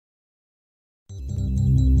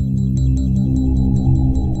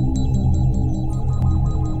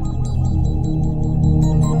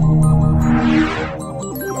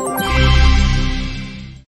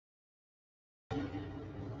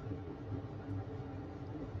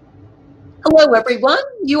Hello, everyone.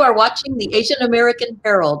 You are watching the Asian American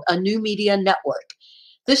Herald, a new media network.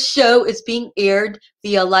 This show is being aired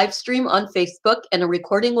via live stream on Facebook, and a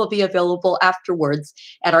recording will be available afterwards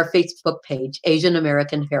at our Facebook page, Asian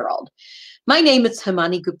American Herald. My name is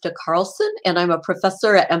Himani Gupta Carlson, and I'm a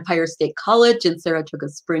professor at Empire State College in Saratoga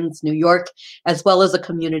Springs, New York, as well as a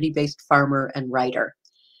community-based farmer and writer.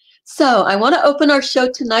 So I want to open our show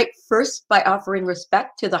tonight first by offering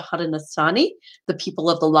respect to the Haudenosaunee, the people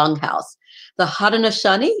of the Longhouse. The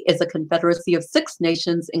Haudenosaunee is a confederacy of 6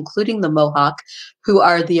 nations, including the Mohawk, who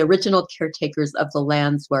are the original caretakers of the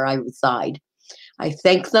lands where I reside. I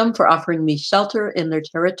thank them for offering me shelter in their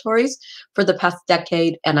territories for the past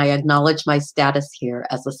decade, and I acknowledge my status here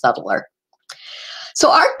as a settler. So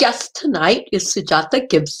our guest tonight is Sujata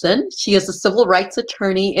Gibson. She is a civil rights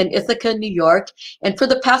attorney in Ithaca, New York, and for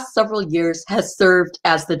the past several years has served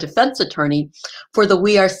as the defense attorney for the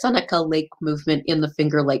We Are Seneca Lake movement in the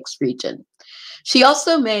Finger Lakes region. She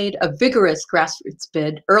also made a vigorous grassroots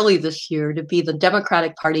bid early this year to be the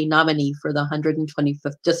Democratic Party nominee for the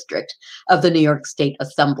 125th district of the New York State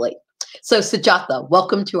Assembly. So Sujata,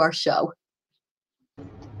 welcome to our show.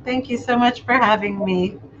 Thank you so much for having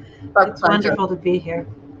me. It's wonderful to be here.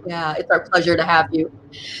 Yeah, it's our pleasure to have you.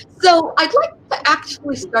 So I'd like to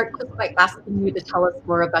actually start just by asking you to tell us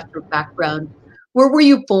more about your background. Where were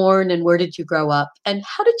you born and where did you grow up? And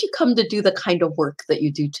how did you come to do the kind of work that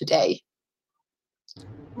you do today?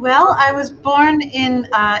 Well, I was born in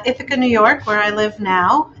Ithaca, New York, where I live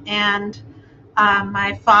now. And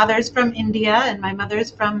my father's from India and my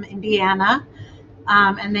mother's from Indiana.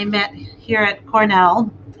 And they met here at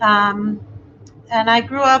Cornell. And I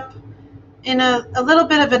grew up in a little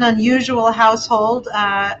bit of an unusual household.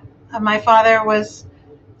 My father was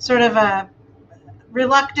sort of a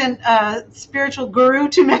reluctant spiritual guru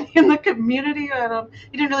to many in the community.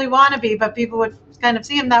 He didn't really want to be, but people would kind of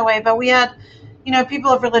see him that way. But we had,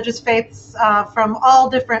 people of religious faiths from all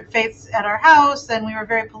different faiths at our house, and we were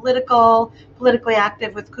very politically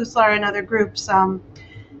active with Kuslar and other groups.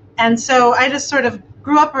 And so I just sort of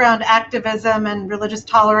grew up around activism and religious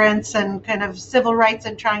tolerance and kind of civil rights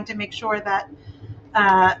and trying to make sure that,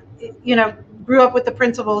 grew up with the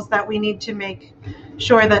principles that we need to make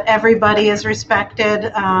sure that everybody is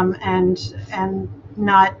respected and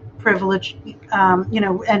not privileged,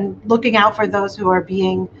 and looking out for those who are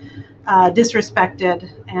being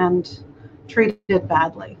disrespected and treated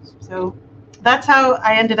badly. So that's how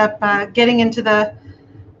I ended up getting into the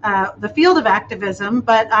field of activism,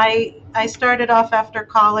 but I started off after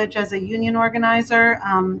college as a union organizer,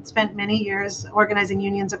 spent many years organizing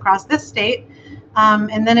unions across this state,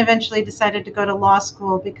 and then eventually decided to go to law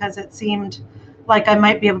school because it seemed like I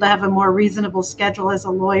might be able to have a more reasonable schedule as a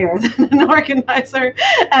lawyer than an organizer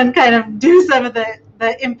and kind of do some of the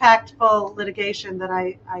impactful litigation that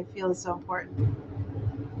I feel is so important.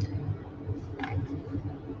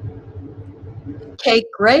 Okay,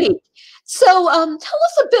 great. So tell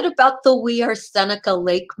us a bit about the We Are Seneca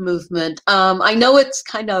Lake movement. I know it's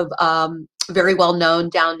kind of very well known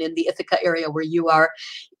down in the Ithaca area where you are.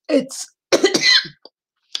 It's,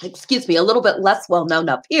 excuse me, a little bit less well known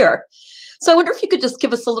up here. So I wonder if you could just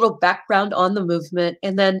give us a little background on the movement,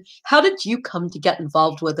 and then how did you come to get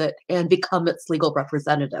involved with it and become its legal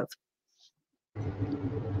representative?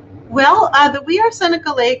 Well, the We Are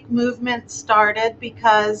Seneca Lake movement started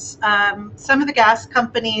because some of the gas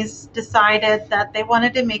companies decided that they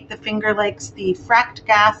wanted to make the Finger Lakes the fracked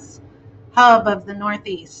gas hub of the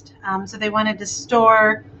Northeast. So they wanted to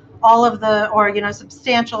store all of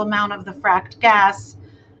substantial amount of the fracked gas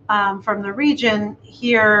from the region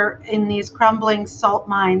here in these crumbling salt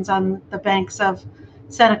mines on the banks of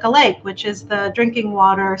Seneca Lake, which is the drinking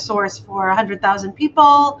water source for 100,000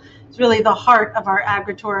 people. It's really the heart of our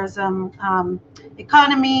agritourism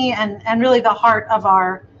economy and really the heart of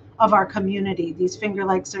our community. These Finger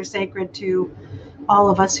Lakes are sacred to all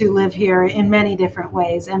of us who live here in many different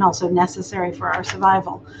ways and also necessary for our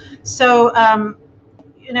survival. So,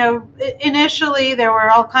 initially there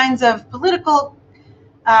were all kinds of political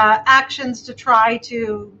actions to try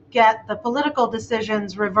to get the political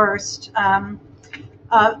decisions reversed.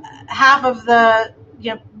 Half of the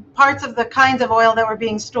parts of the kinds of oil that were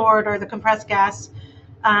being stored or the compressed gas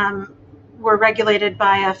were regulated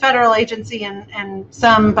by a federal agency and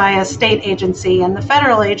some by a state agency. And the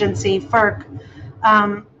federal agency, FERC,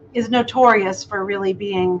 is notorious for really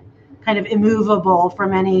being kind of immovable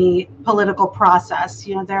from any political process.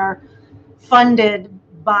 They're funded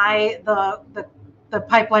by the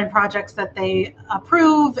pipeline projects that they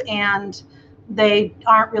approve, and they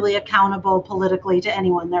aren't really accountable politically to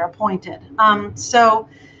anyone they're appointed. So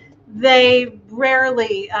they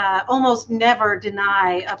rarely, almost never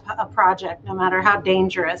deny a project, no matter how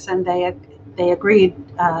dangerous. And they agreed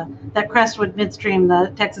that Crestwood Midstream,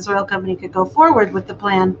 the Texas oil company, could go forward with the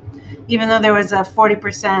plan, even though there was a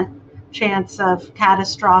 40% chance of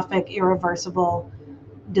catastrophic, irreversible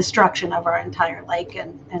destruction of our entire lake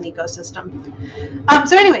and ecosystem.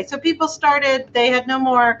 So anyway, so people started, they had no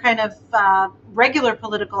more kind of regular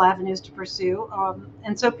political avenues to pursue.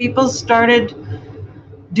 And so people started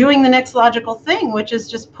doing the next logical thing, which is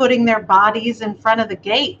just putting their bodies in front of the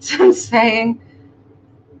gates and saying,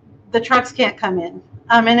 the trucks can't come in.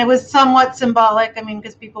 And it was somewhat symbolic, I mean,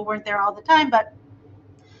 because people weren't there all the time, but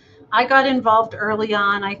I got involved early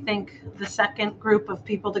on. I think the second group of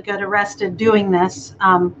people to get arrested doing this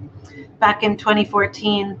back in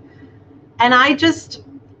 2014. And I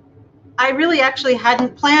really actually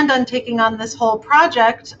hadn't planned on taking on this whole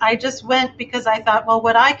project. I just went because I thought, well,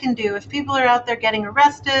 what I can do, if people are out there getting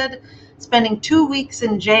arrested, spending 2 weeks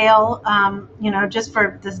in jail, just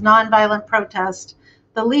for this nonviolent protest,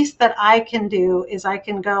 the least that I can do is I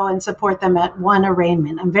can go and support them at one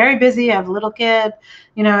arraignment. I'm very busy. I have a little kid,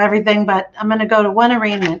 everything, but I'm going to go to one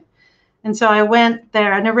arraignment. And so I went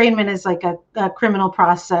there. An arraignment is like a criminal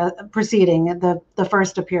proceeding, the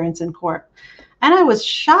first appearance in court. And I was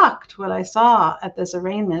shocked what I saw at this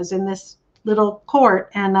arraignment. It was in this little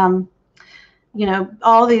court, and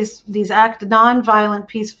all these nonviolent,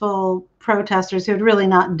 peaceful protesters who had really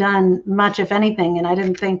not done much, if anything, and I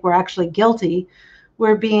didn't think were actually guilty,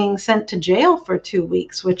 were being sent to jail for 2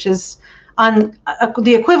 weeks, which is on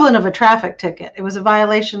the equivalent of a traffic ticket. It was a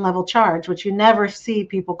violation level charge, which you never see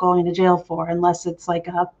people going to jail for unless it's like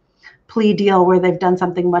a plea deal where they've done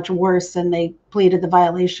something much worse and they pleaded the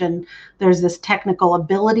violation. There's this technical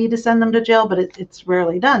ability to send them to jail, but it's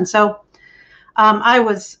rarely done. So I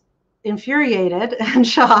was infuriated and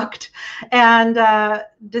shocked, and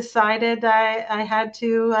decided I had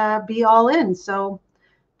to be all in. So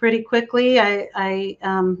pretty quickly, I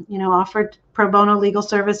offered pro bono legal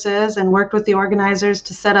services and worked with the organizers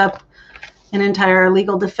to set up an entire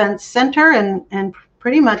legal defense center, and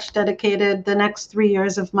pretty much dedicated the next 3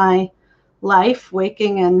 years of my life,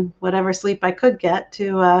 waking and whatever sleep I could get,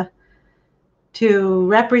 to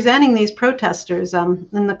representing these protesters. In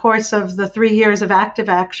the course of the 3 years of active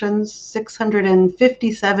actions,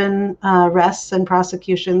 657 arrests and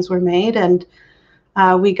prosecutions were made, and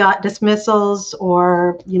we got dismissals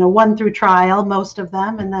or won through trial, most of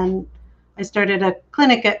them, and then I started a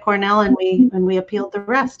clinic at Cornell, and we appealed the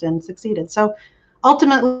rest and succeeded. So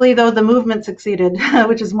ultimately, though, the movement succeeded,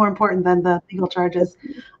 which is more important than the legal charges.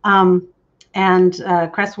 And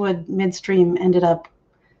Crestwood Midstream ended up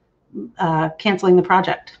canceling the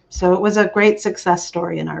project. So it was a great success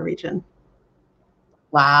story in our region.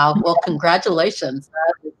 Wow. Well, congratulations.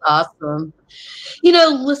 That is awesome.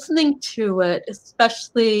 Listening to it,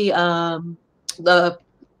 especially the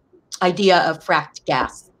idea of fracked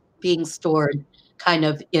gas being stored kind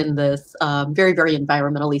of in this very, very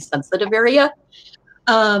environmentally sensitive area,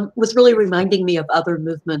 was really reminding me of other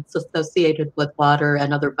movements associated with water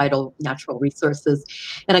and other vital natural resources.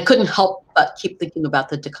 And I couldn't help but keep thinking about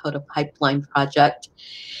the Dakota Pipeline Project.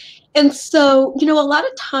 And so, a lot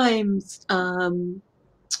of times,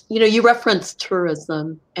 you reference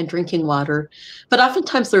tourism and drinking water, but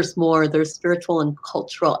oftentimes there's more. There's spiritual and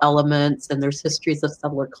cultural elements, and there's histories of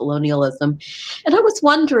settler colonialism. And I was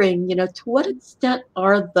wondering, to what extent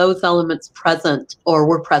are those elements present or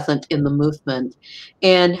were present in the movement?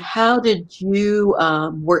 And how did you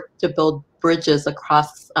work to build bridges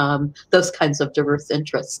across those kinds of diverse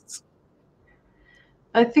interests?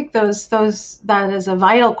 I think that is a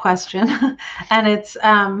vital question, and it's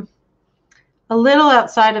a little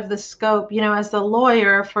outside of the scope. As the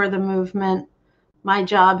lawyer for the movement, my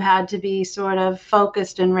job had to be sort of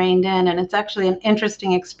focused and reined in, and it's actually an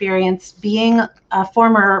interesting experience being a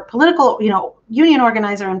former political, union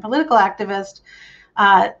organizer and political activist.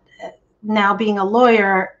 Now being a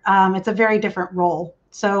lawyer, it's a very different role.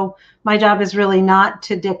 So my job is really not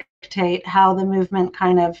to dictate how the movement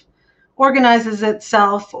kind of organizes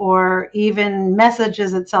itself or even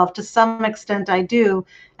messages itself. To some extent I do,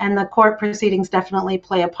 and the court proceedings definitely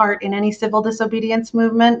play a part in any civil disobedience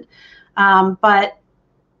movement. But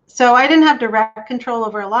so I didn't have direct control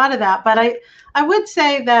over a lot of that, but I would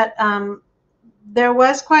say that there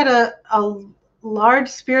was quite a large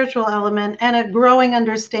spiritual element and a growing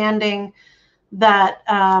understanding that,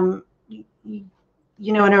 and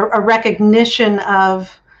a recognition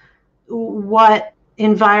of what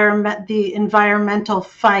the environmental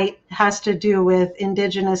fight has to do with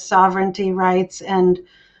indigenous sovereignty rights and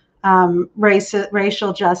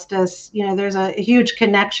racial justice. There's a huge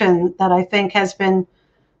connection that I think has been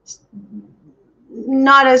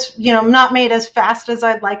not as, not made as fast as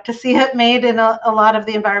I'd like to see it made in a lot of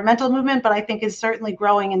the environmental movement, but I think is certainly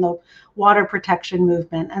growing in the water protection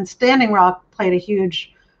movement. And Standing Rock played a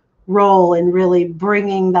huge role in really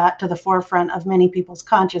bringing that to the forefront of many people's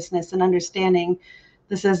consciousness and understanding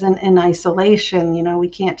this isn't in isolation. We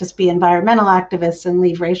can't just be environmental activists and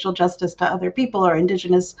leave racial justice to other people or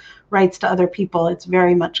indigenous rights to other people. It's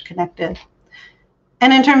very much connected.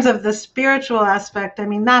 And in terms of the spiritual aspect, I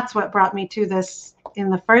mean, that's what brought me to this in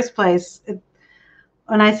the first place.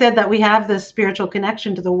 When I said that we have this spiritual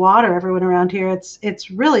connection to the water, everyone around here,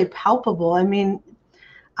 it's really palpable. I mean,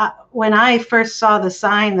 when I first saw the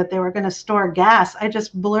sign that they were going to store gas, I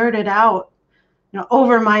just blurted out,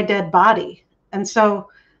 over my dead body. And so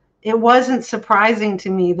it wasn't surprising to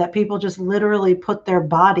me that people just literally put their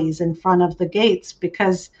bodies in front of the gates,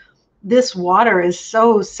 because this water is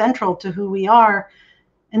so central to who we are.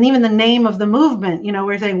 And even the name of the movement,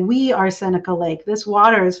 we're saying we are Seneca Lake. This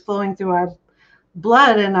water is flowing through our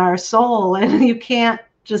blood and our soul, and you can't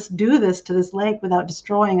just do this to this lake without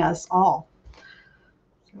destroying us all.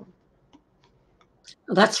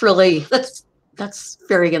 That's very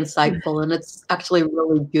insightful, and it's actually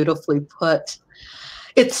really beautifully put.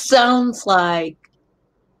 It sounds like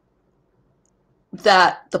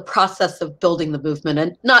that the process of building the movement,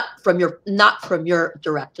 and not from your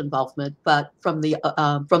direct involvement, but from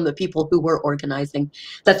the people who were organizing,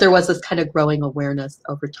 that there was this kind of growing awareness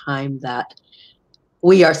over time that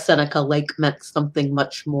we are Seneca Lake meant something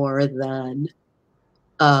much more than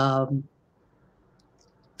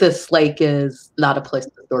this lake is not a place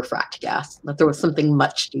to store fracked gas, that there was something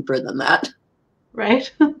much deeper than that.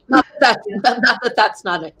 Right. Not that that's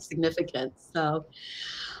not significant. So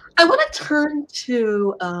I want to turn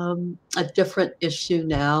to a different issue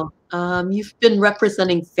now. You've been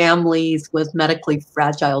representing families with medically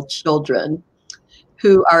fragile children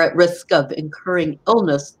who are at risk of incurring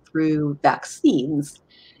illness through vaccines.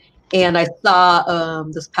 And I saw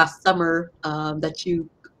this past summer that you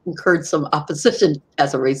incurred some opposition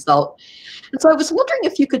as a result. And so I was wondering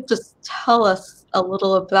if you could just tell us a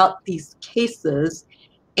little about these cases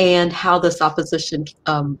and how this opposition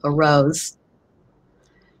arose.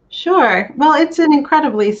 Sure. Well, it's an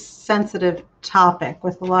incredibly sensitive topic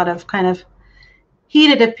with a lot of kind of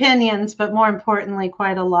heated opinions, but more importantly,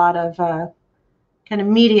 quite a lot of kind of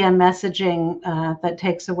media messaging that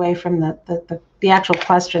takes away from the actual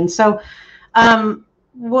question. So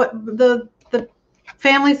what the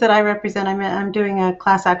families that I represent, I'm doing a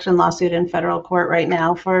class action lawsuit in federal court right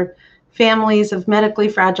now for families of medically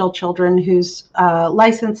fragile children whose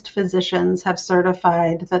licensed physicians have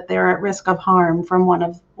certified that they're at risk of harm from one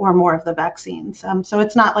of or more of the vaccines. So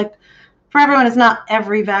it's not like, for everyone, it's not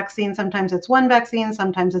every vaccine. Sometimes it's one vaccine,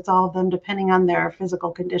 sometimes it's all of them, depending on their physical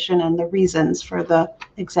condition and the reasons for the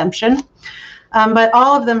exemption. But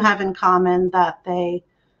all of them have in common that they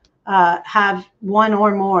have one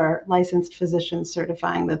or more licensed physicians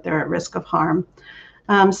certifying that they're at risk of harm.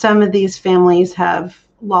 Some of these families have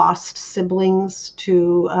lost siblings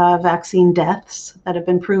to vaccine deaths that have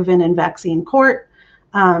been proven in vaccine court.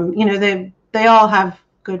 They all have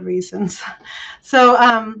good reasons. So,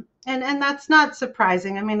 and that's not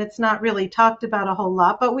surprising. I mean, it's not really talked about a whole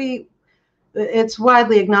lot, but it's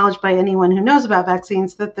widely acknowledged by anyone who knows about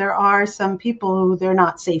vaccines that there are some people who they're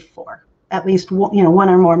not safe for. At least one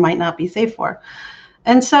or more might not be safe for.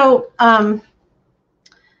 And so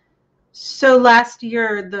so last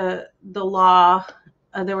year the law,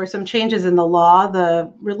 there were some changes in the law.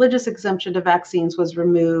 The religious exemption to vaccines was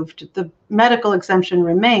removed. The medical exemption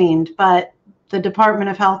remained, but the Department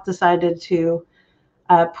of Health decided to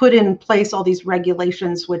put in place all these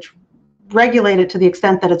regulations which regulate it to the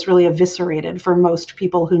extent that it's really eviscerated for most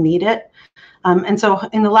people who need it. And so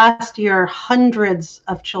in the last year, hundreds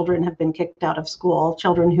of children have been kicked out of school,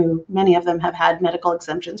 children who many of them have had medical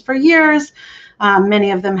exemptions for years.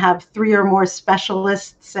 Many of them have 3 or more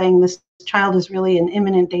specialists saying this child is really in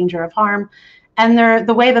imminent danger of harm. And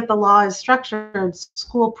the way that the law is structured,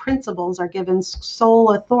 school principals are given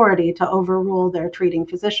sole authority to overrule their treating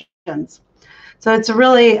physicians. So it's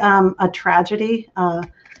really a tragedy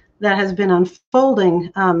that has been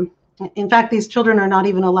unfolding. In fact, these children are not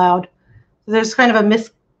even allowed. There's kind of a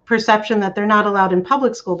misperception that they're not allowed in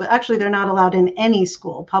public school, but actually they're not allowed in any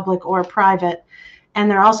school, public or private. And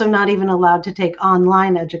they're also not even allowed to take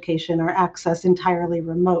online education or access entirely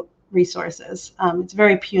remote resources. It's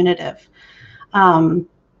very punitive. And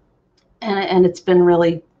it's been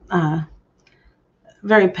really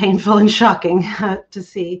very painful and shocking to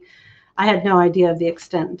see. I had no idea of the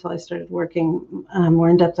extent until I started working more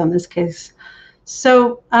in depth on this case.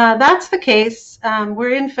 So that's the case.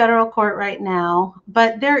 We're in federal court right now,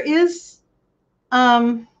 but there's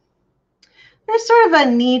sort of a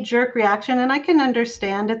knee-jerk reaction, and I can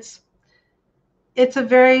understand it's a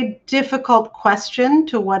very difficult question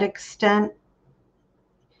to what extent,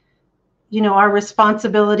 our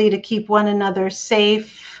responsibility to keep one another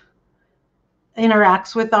safe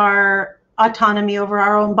interacts with our autonomy over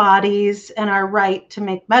our own bodies and our right to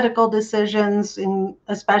make medical decisions,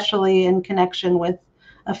 especially in connection with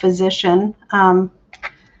a physician. And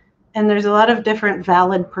there's a lot of different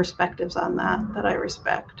valid perspectives on that I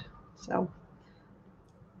respect. So.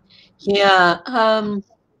 Yeah.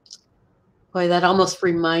 Boy, that almost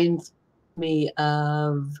reminds me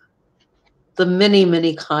of the many,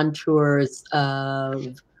 many contours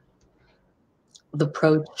of the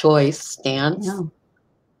pro-choice stance.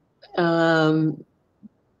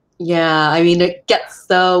 Yeah, I mean, it gets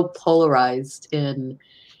so polarized in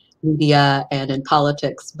media and in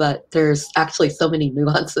politics, but there's actually so many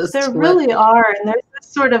nuances. There really are, and there's this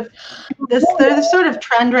sort of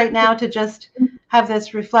trend right now to just have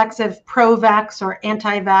this reflexive pro-vax or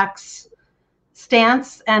anti-vax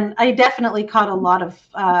stance, and I definitely caught a lot of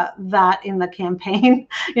that in the campaign.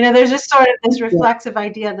 There's just sort of this reflexive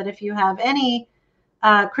idea that if you have any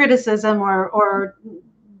criticism or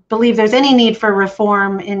believe there's any need for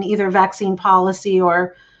reform in either vaccine policy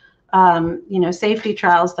or safety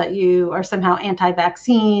trials, that you are somehow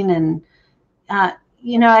anti-vaccine. And I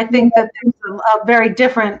think that there's a very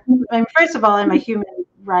different. I mean, first of all, I'm a human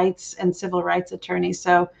rights and civil rights attorney,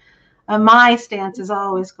 so my stance is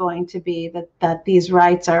always going to be that these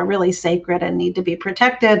rights are really sacred and need to be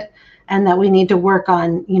protected, and that we need to work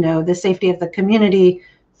on the safety of the community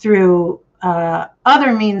through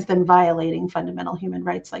other means than violating fundamental human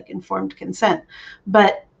rights like informed consent.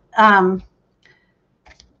 But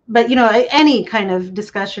any kind of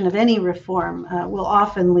discussion of any reform will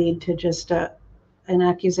often lead to just an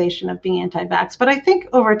accusation of being anti-vax. But I think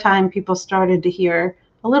over time people started to hear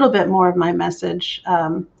a little bit more of my message,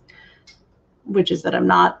 which is that I'm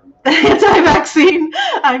not anti-vaccine.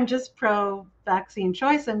 I'm just pro-vaccine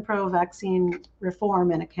choice and pro-vaccine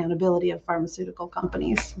reform and accountability of pharmaceutical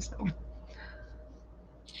companies. So.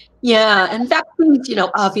 Yeah, and vaccines,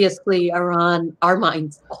 obviously are on our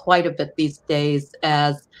minds quite a bit these days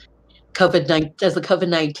as the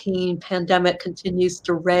COVID-19 pandemic continues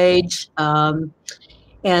to rage. And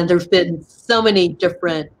there's been so many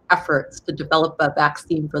different efforts to develop a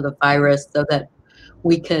vaccine for the virus so that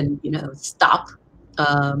we can, stop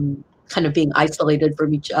kind of being isolated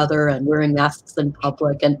from each other and wearing masks in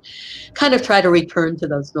public and kind of try to return to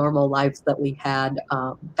those normal lives that we had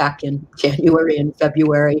back in January and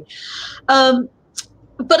February.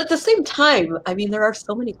 But at the same time, I mean, there are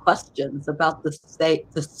so many questions about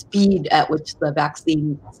the speed at which the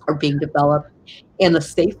vaccines are being developed and the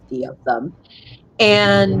safety of them.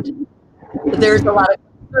 And there's a lot of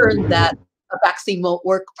concern that a vaccine won't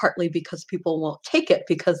work, partly because people won't take it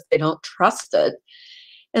because they don't trust it.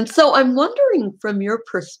 And so I'm wondering, from your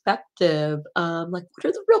perspective, what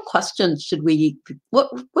are the real questions what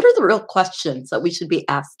are the real questions that we should be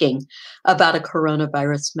asking about a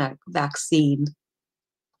coronavirus vaccine?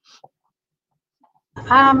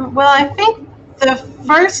 Well, I think the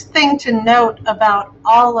first thing to note about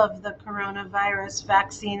all of the coronavirus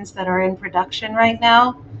vaccines that are in production right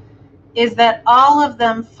now is that all of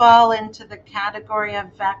them fall into the category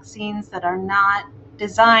of vaccines that are not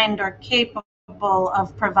designed or capable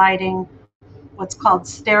of providing what's called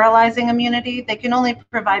sterilizing immunity. They can only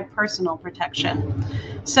provide personal protection.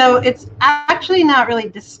 So it's actually not really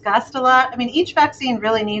discussed a lot. I mean, each vaccine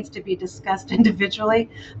really needs to be discussed individually,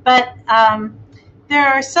 but there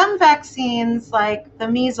are some vaccines, like the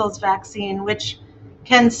measles vaccine, which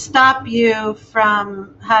can stop you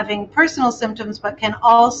from having personal symptoms, but can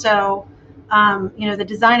also, the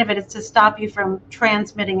design of it is to stop you from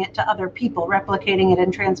transmitting it to other people, replicating it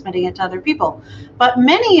and transmitting it to other people. But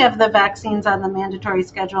many of the vaccines on the mandatory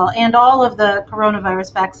schedule and all of the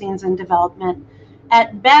coronavirus vaccines in development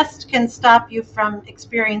at best can stop you from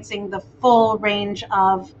experiencing the full range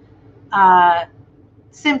of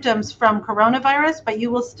symptoms from coronavirus, but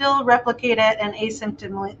you will still replicate it and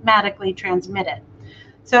asymptomatically transmit it.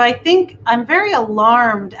 So I think I'm very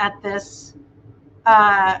alarmed at this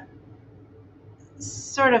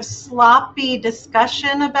sort of sloppy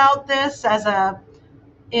discussion about this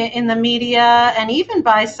in the media, and even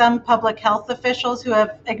by some public health officials who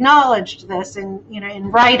have acknowledged this in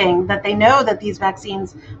writing, that they know that these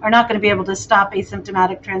vaccines are not going to be able to stop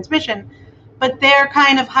asymptomatic transmission, but they're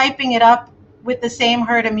kind of hyping it up with the same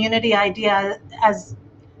herd immunity idea as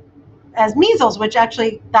measles, which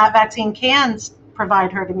actually that vaccine can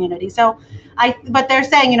provide herd immunity. So but they're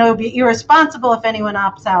saying, it would be irresponsible if anyone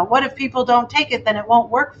opts out. What if people don't take it? Then it won't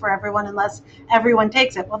work for everyone unless everyone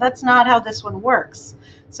takes it. Well, that's not how this one works.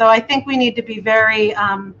 So I think we need to be very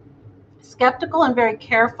skeptical and very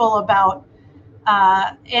careful about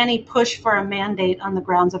any push for a mandate on the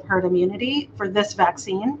grounds of herd immunity for this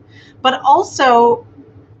vaccine. But also,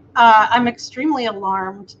 I'm extremely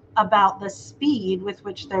alarmed about the speed with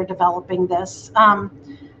which they're developing this.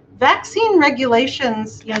 Vaccine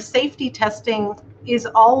regulations, safety testing is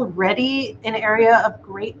already an area of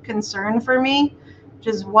great concern for me, which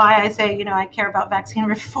is why I say, I care about vaccine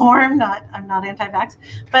reform. I'm not anti-vax,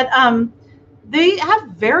 but they have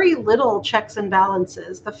very little checks and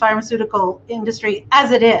balances, the pharmaceutical industry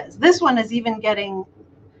as it is. This one is even getting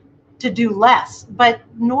to do less. But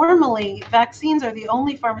normally, vaccines are the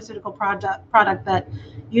only pharmaceutical product that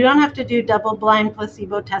you don't have to do double-blind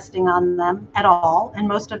placebo testing on them at all. And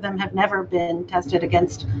most of them have never been tested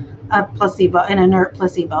against a placebo, an inert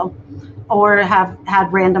placebo, or have had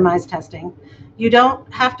randomized testing. You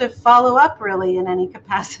don't have to follow up really in any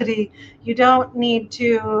capacity. You don't need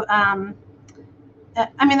to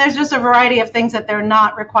there's just a variety of things that they're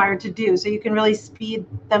not required to do. So you can really speed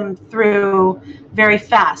them through very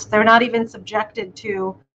fast. They're not even subjected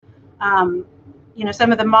to,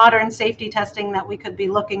 some of the modern safety testing that we could be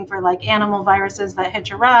looking for, like animal viruses that hitch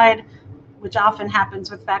a ride, which often happens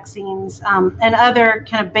with vaccines, and other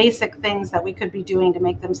kind of basic things that we could be doing to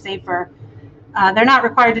make them safer. They're not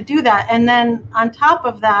required to do that. And then on top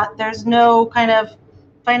of that, there's no kind of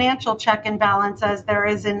financial check and balance as there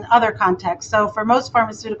is in other contexts. So for most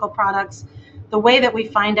pharmaceutical products, the way that we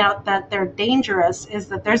find out that they're dangerous is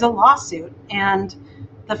that there's a lawsuit and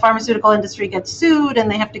the pharmaceutical industry gets sued and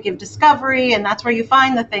they have to give discovery. And that's where you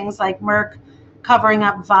find the things like Merck covering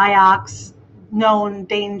up Vioxx known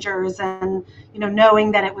dangers and,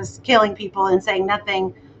 knowing that it was killing people and saying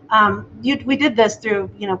nothing. We did this through,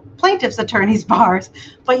 plaintiffs' attorneys' bars,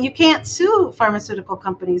 but you can't sue pharmaceutical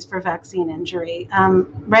companies for vaccine injury.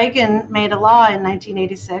 Reagan made a law in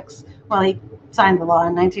 1986. Well, he signed the law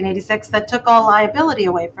in 1986 that took all liability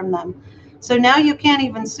away from them. So now you can't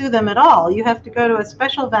even sue them at all. You have to go to a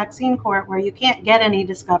special vaccine court where you can't get any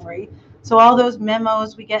discovery. So all those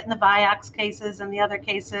memos we get in the Vioxx cases and the other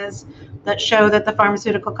cases that show that the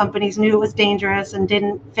pharmaceutical companies knew it was dangerous and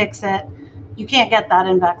didn't fix it, you can't get that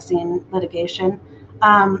in vaccine litigation.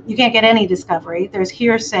 You can't get any discovery. There's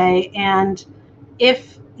hearsay. And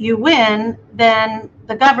if you win, then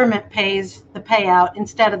the government pays the payout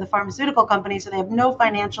instead of the pharmaceutical company. So they have no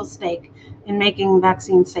financial stake in making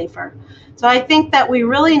vaccines safer. So I think that we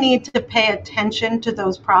really need to pay attention to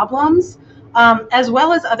those problems, as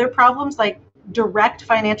well as other problems like direct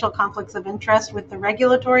financial conflicts of interest with the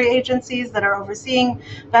regulatory agencies that are overseeing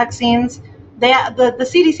vaccines. The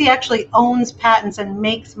CDC actually owns patents and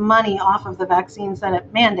makes money off of the vaccines that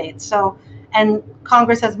it mandates. So, and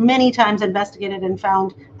Congress has many times investigated and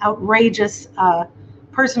found outrageous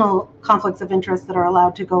personal conflicts of interest that are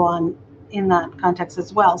allowed to go on in that context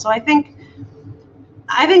as well. So I think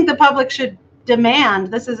the public should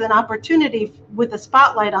demand, this is an opportunity with a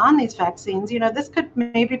spotlight on these vaccines. This could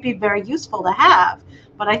maybe be very useful to have.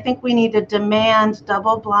 But I think we need to demand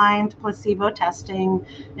double-blind placebo testing,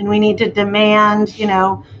 and we need to demand,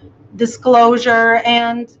 disclosure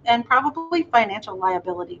and probably financial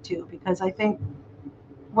liability too, because I think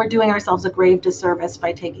we're doing ourselves a grave disservice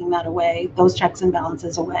by taking that away, those checks and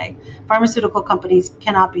balances away. Pharmaceutical companies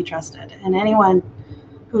cannot be trusted, and anyone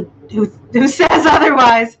who says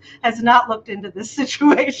otherwise has not looked into this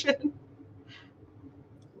situation.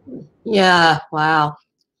 Yeah, wow.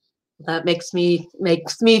 That makes me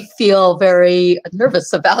feel very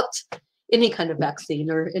nervous about any kind of vaccine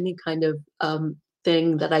or any kind of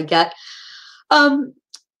thing that I get.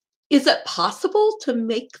 Is it possible to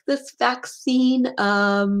make this vaccine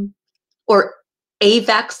or a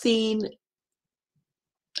vaccine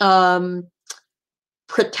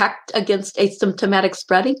protect against asymptomatic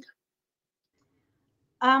spreading?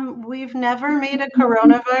 We've never made a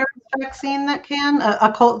coronavirus vaccine that can.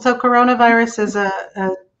 So coronavirus is a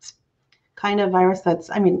kind of virus that's,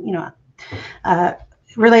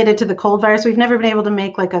 related to the cold virus. We've never been able to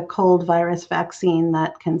make like a cold virus vaccine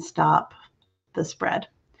that can stop the spread.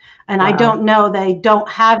 And wow. I don't know, they don't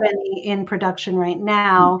have any in production right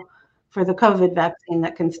now for the COVID vaccine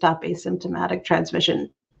that can stop asymptomatic transmission.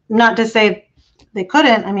 Not to say they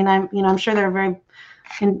couldn't. I'm sure there are very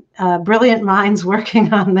brilliant minds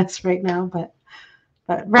working on this right now, but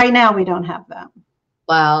right now we don't have that.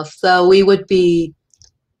 Wow. So we would be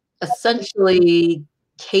essentially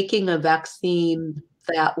taking a vaccine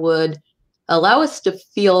that would allow us to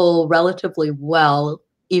feel relatively well,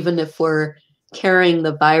 even if we're carrying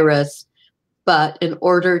the virus, but in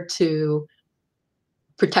order to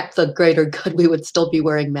protect the greater good, we would still be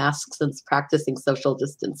wearing masks and practicing social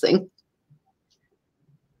distancing.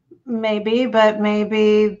 Maybe, but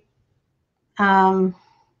maybe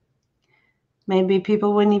maybe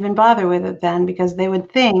people wouldn't even bother with it then, because they would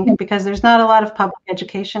think, because there's not a lot of public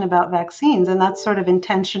education about vaccines, and that's sort of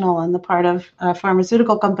intentional on the part of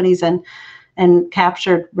pharmaceutical companies and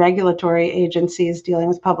captured regulatory agencies dealing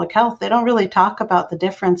with public health. They don't really talk about the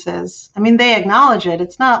differences. I mean, they acknowledge it.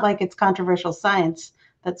 It's not like it's controversial science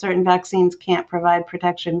that certain vaccines can't provide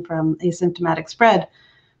protection from asymptomatic spread,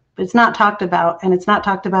 but it's not talked about, and it's not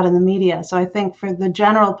talked about in the media. So I think for the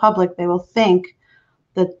general public, they will think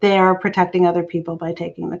that they are protecting other people by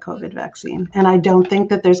taking the COVID vaccine. And I don't think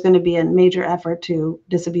that there's going to be a major effort to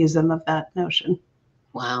disabuse them of that notion.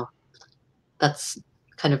 Wow. That's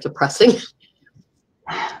kind of depressing.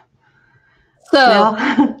 So, well,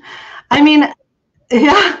 I mean,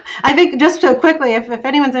 yeah, I think just to quickly, if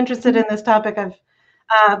anyone's interested in this topic,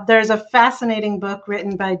 there's a fascinating book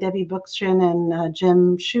written by Debbie Bookchin and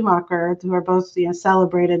Jim Schumacher, who are both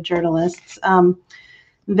celebrated journalists.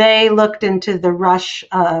 They looked into the rush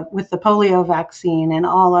with the polio vaccine and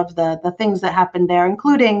all of the things that happened there,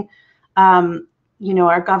 including,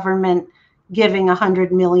 our government giving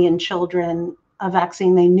 100 million children a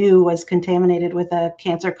vaccine they knew was contaminated with a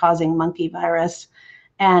cancer-causing monkey virus,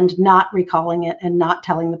 and not recalling it and not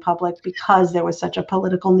telling the public because there was such a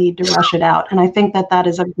political need to rush it out. And I think that that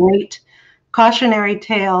is a great cautionary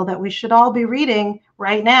tale that we should all be reading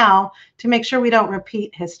right now to make sure we don't repeat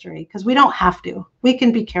history, because we don't have to. We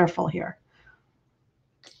can be careful here.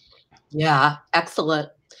 Yeah, excellent.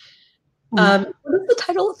 What is the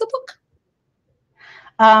title of the book?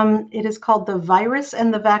 It is called The Virus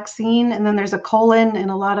and the Vaccine, and then there's a colon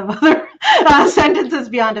and a lot of other sentences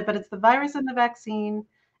beyond it, but it's The Virus and the Vaccine,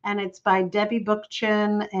 and it's by Debbie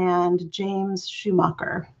Bookchin and James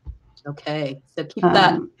Schumacher. Okay, so keep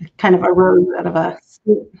that. Kind of arose out of a...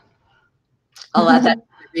 I'll add that to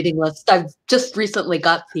the reading list. I've just recently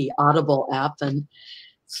got the Audible app, and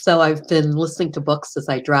so I've been listening to books as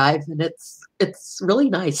I drive, and it's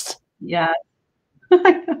really nice. Yeah.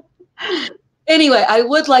 Anyway, I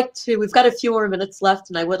would like to, we've got a few more minutes left,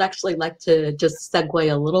 and I would actually like to just segue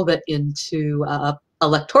a little bit into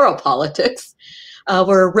electoral politics.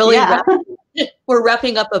 We're really we're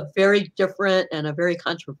wrapping up a very different and a very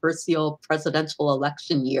controversial presidential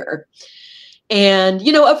election year. And,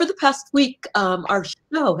 over the past week, our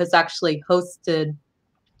show has actually hosted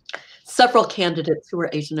several candidates who were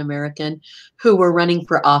Asian American who were running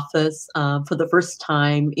for office for the first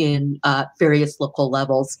time in various local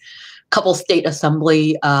levels. A couple state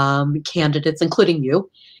assembly candidates, including you,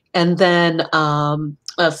 and then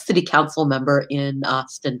a city council member in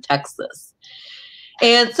Austin, Texas.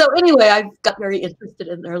 And so anyway, I got very interested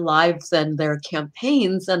in their lives and their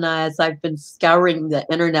campaigns. And as I've been scouring the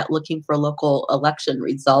internet looking for local election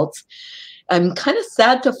results, I'm kind of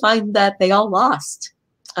sad to find that they all lost.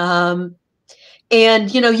 And,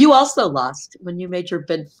 you also lost when you made your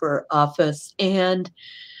bid for office. And,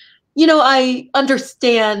 I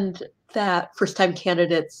understand that first-time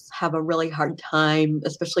candidates have a really hard time,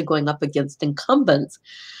 especially going up against incumbents.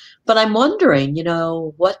 But I'm wondering,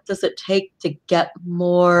 what does it take to get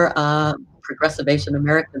more progressive Asian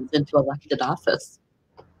Americans into elected office?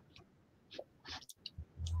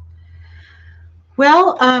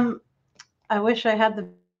 Well, I wish I had the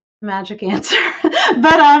magic answer,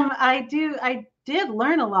 but I did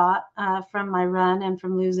learn a lot from my run and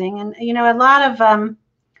from losing, and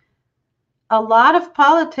a lot of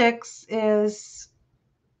politics is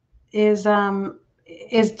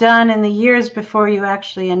done in the years before you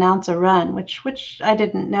actually announce a run, which I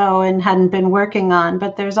didn't know and hadn't been working on.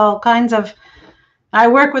 But there's all kinds of, I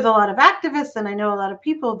work with a lot of activists and I know a lot of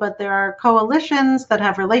people, but there are coalitions that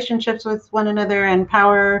have relationships with one another and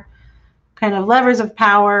power, kind of levers of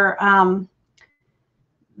power,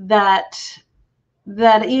 that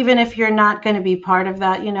even if you're not going to be part of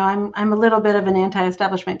that, I'm a little bit of an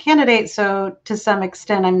anti-establishment candidate, so to some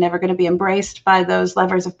extent I'm never going to be embraced by those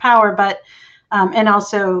levers of power, but and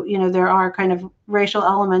also, there are kind of racial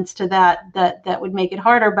elements to that would make it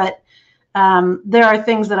harder. But there are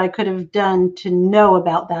things that I could have done to know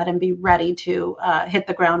about that and be ready to hit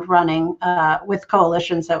the ground running with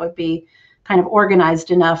coalitions that would be kind of organized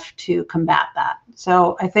enough to combat that.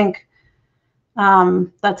 So I think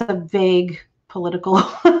that's a vague political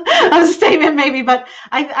statement maybe, but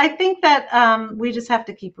I think that we just have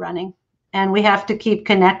to keep running and we have to keep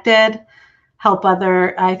connected, help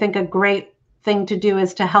I think a great thing to do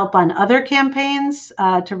is to help on other campaigns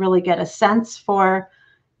to really get a sense for,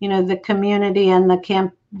 the community and the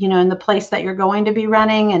in the place that you're going to be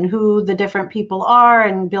running and who the different people are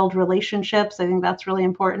and build relationships. I think that's really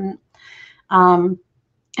important. And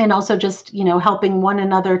also just, helping one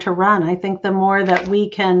another to run. I think the more that we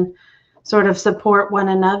can sort of support one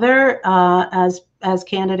another as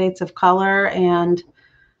candidates of color and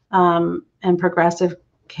progressive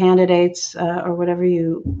candidates or whatever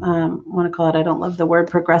you want to call it. I don't love the word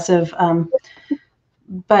progressive,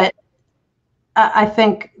 but I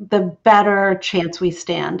think the better chance we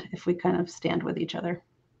stand if we kind of stand with each other.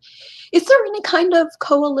 Is there any kind of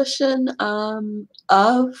coalition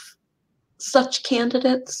of such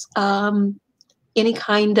candidates? Any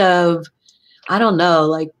kind of, I don't know,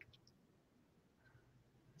 like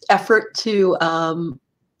effort to,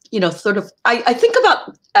 sort of, I think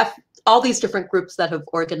about all these different groups that have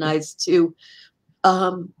organized to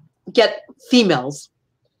get females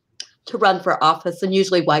to run for office, and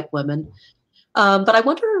usually white women. But I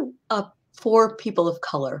wonder for people of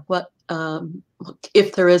color, what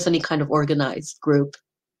if there is any kind of organized group,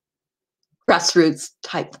 grassroots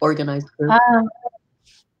type organized group?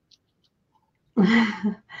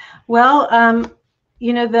 Well,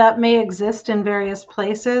 that may exist in various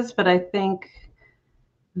places, but I think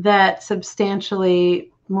that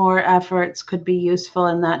substantially more efforts could be useful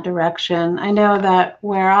in that direction. I know that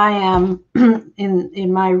where I am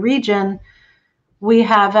in my region, we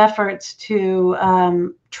have efforts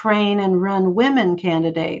to train and run women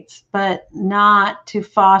candidates, but not to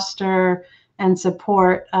foster and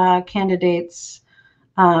support candidates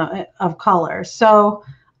of color. So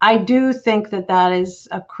I do think that is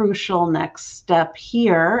a crucial next step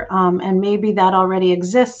here. And maybe that already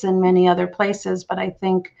exists in many other places, but I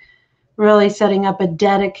think really setting up a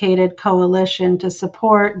dedicated coalition to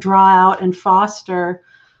support, draw out, and foster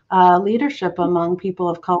leadership among people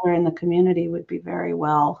of color in the community would be very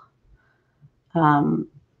well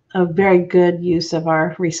a very good use of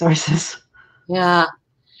our resources. Yeah,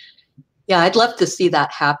 I'd love to see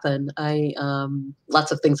that happen.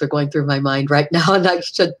 Lots of things are going through my mind right now, and I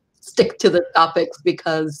should stick to the topics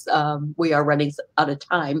because we are running out of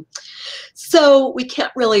time. So we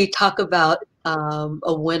can't really talk about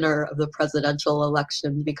a winner of the presidential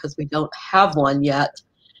election because we don't have one yet.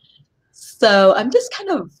 So I'm just kind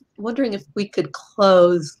of wondering if we could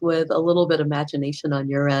close with a little bit of imagination on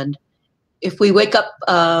your end. If we wake up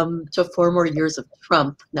to 4 more years of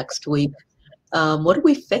Trump next week, what do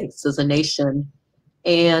we face as a nation?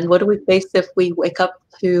 And what do we face if we wake up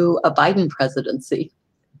to a Biden presidency?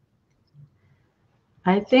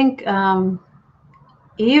 I think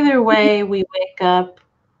either way we wake up,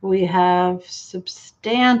 we have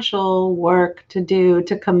substantial work to do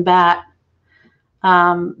to combat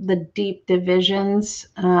the deep divisions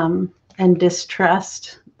and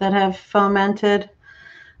distrust that have fomented.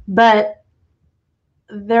 But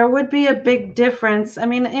there would be a big difference. I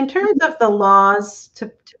mean, in terms of the laws,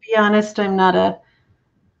 to be honest, I'm not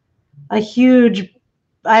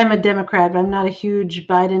I'm a Democrat, but I'm not a huge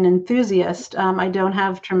Biden enthusiast. I don't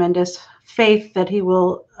have tremendous faith that he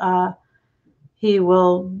will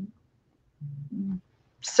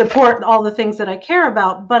support all the things that I care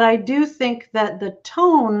about. But I do think that the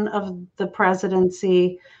tone of the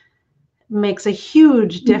presidency makes a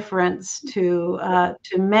huge difference to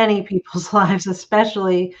many people's lives,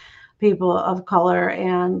 especially people of color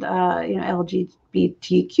and LGBTQ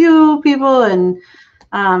people, and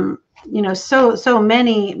so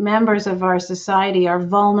many members of our society are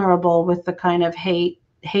vulnerable with the kind of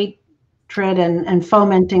hatred and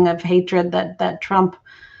fomenting of hatred that Trump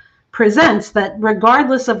presents, that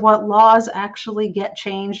regardless of what laws actually get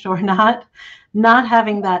changed or not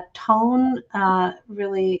having that tone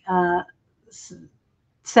really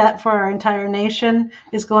set for our entire nation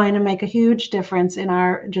is going to make a huge difference in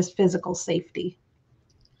our just physical safety.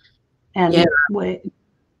 And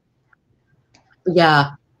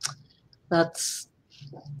yeah, that's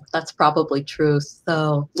probably true.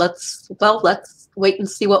 So let's wait and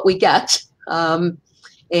see what we get, and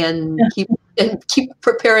keep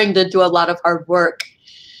preparing to do a lot of hard work.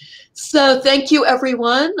 So thank you,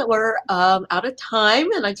 everyone. We're out of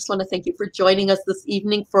time, and I just want to thank you for joining us this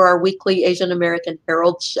evening for our weekly Asian American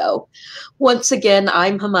Herald show. Once again,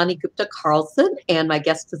 I'm Hamani Gupta Carlson, and my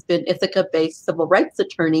guest has been Ithaca-based civil rights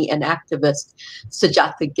attorney and activist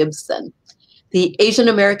Sujata Gibson. The Asian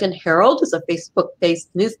American Herald is a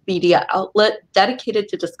Facebook-based news media outlet dedicated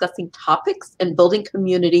to discussing topics and building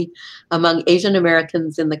community among Asian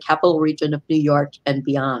Americans in the capital region of New York and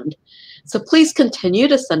beyond. So please continue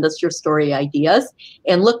to send us your story ideas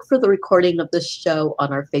and look for the recording of this show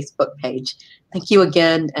on our Facebook page. Thank you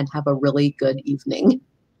again, and have a really good evening.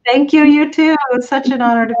 Thank you, you too. It's such an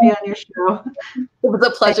honor to be on your show. It was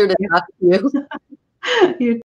a pleasure to talk to you. You